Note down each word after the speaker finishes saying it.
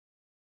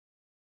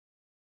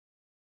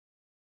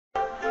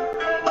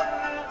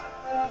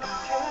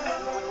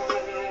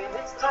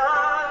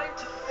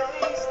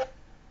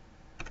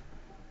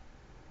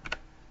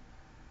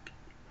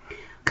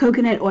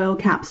Coconut oil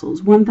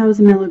capsules,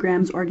 1,000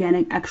 milligrams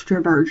organic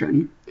extra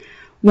virgin.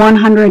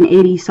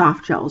 180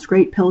 soft gels,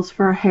 great pills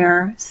for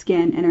hair,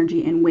 skin,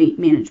 energy, and weight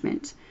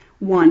management.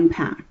 1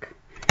 pack.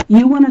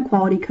 You want a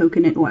quality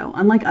coconut oil.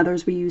 Unlike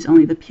others, we use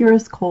only the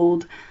purest,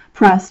 cold,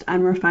 pressed,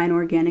 unrefined,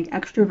 organic,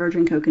 extra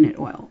virgin coconut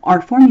oil.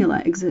 Our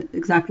formula is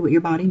exactly what your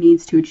body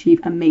needs to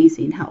achieve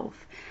amazing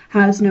health.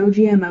 Has no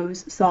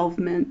GMOs,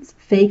 solvents,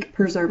 fake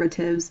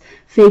preservatives,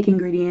 fake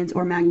ingredients,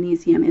 or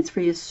magnesium. It's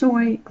free of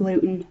soy,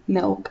 gluten,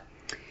 milk,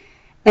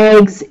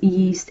 eggs,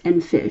 yeast,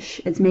 and fish.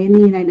 It's made in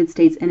the United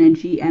States in a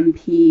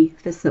GMP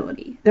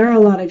facility. There are a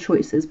lot of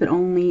choices, but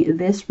only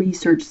this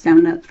research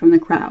sounded up from the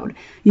crowd.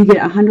 You get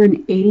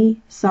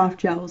 180 soft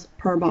gels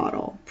per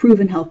bottle.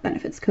 Proven health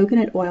benefits.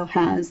 Coconut oil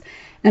has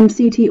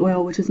MCT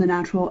oil, which is a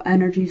natural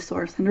energy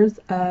source. Hundreds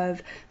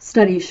of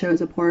studies show it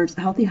supports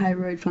healthy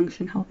thyroid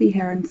function, healthy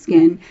hair and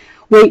skin,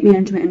 weight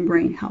management, and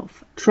brain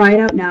health. Try it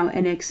out now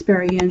and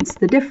experience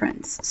the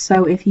difference.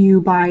 So if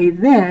you buy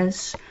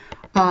this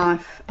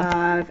off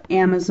of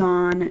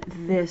Amazon,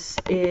 this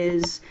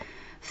is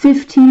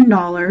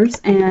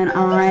 $15, and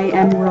I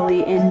am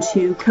really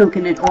into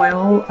coconut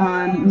oil.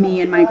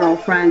 Me and my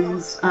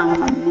girlfriends,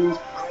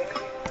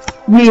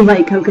 we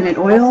like coconut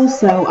oil,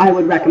 so I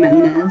would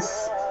recommend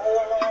this.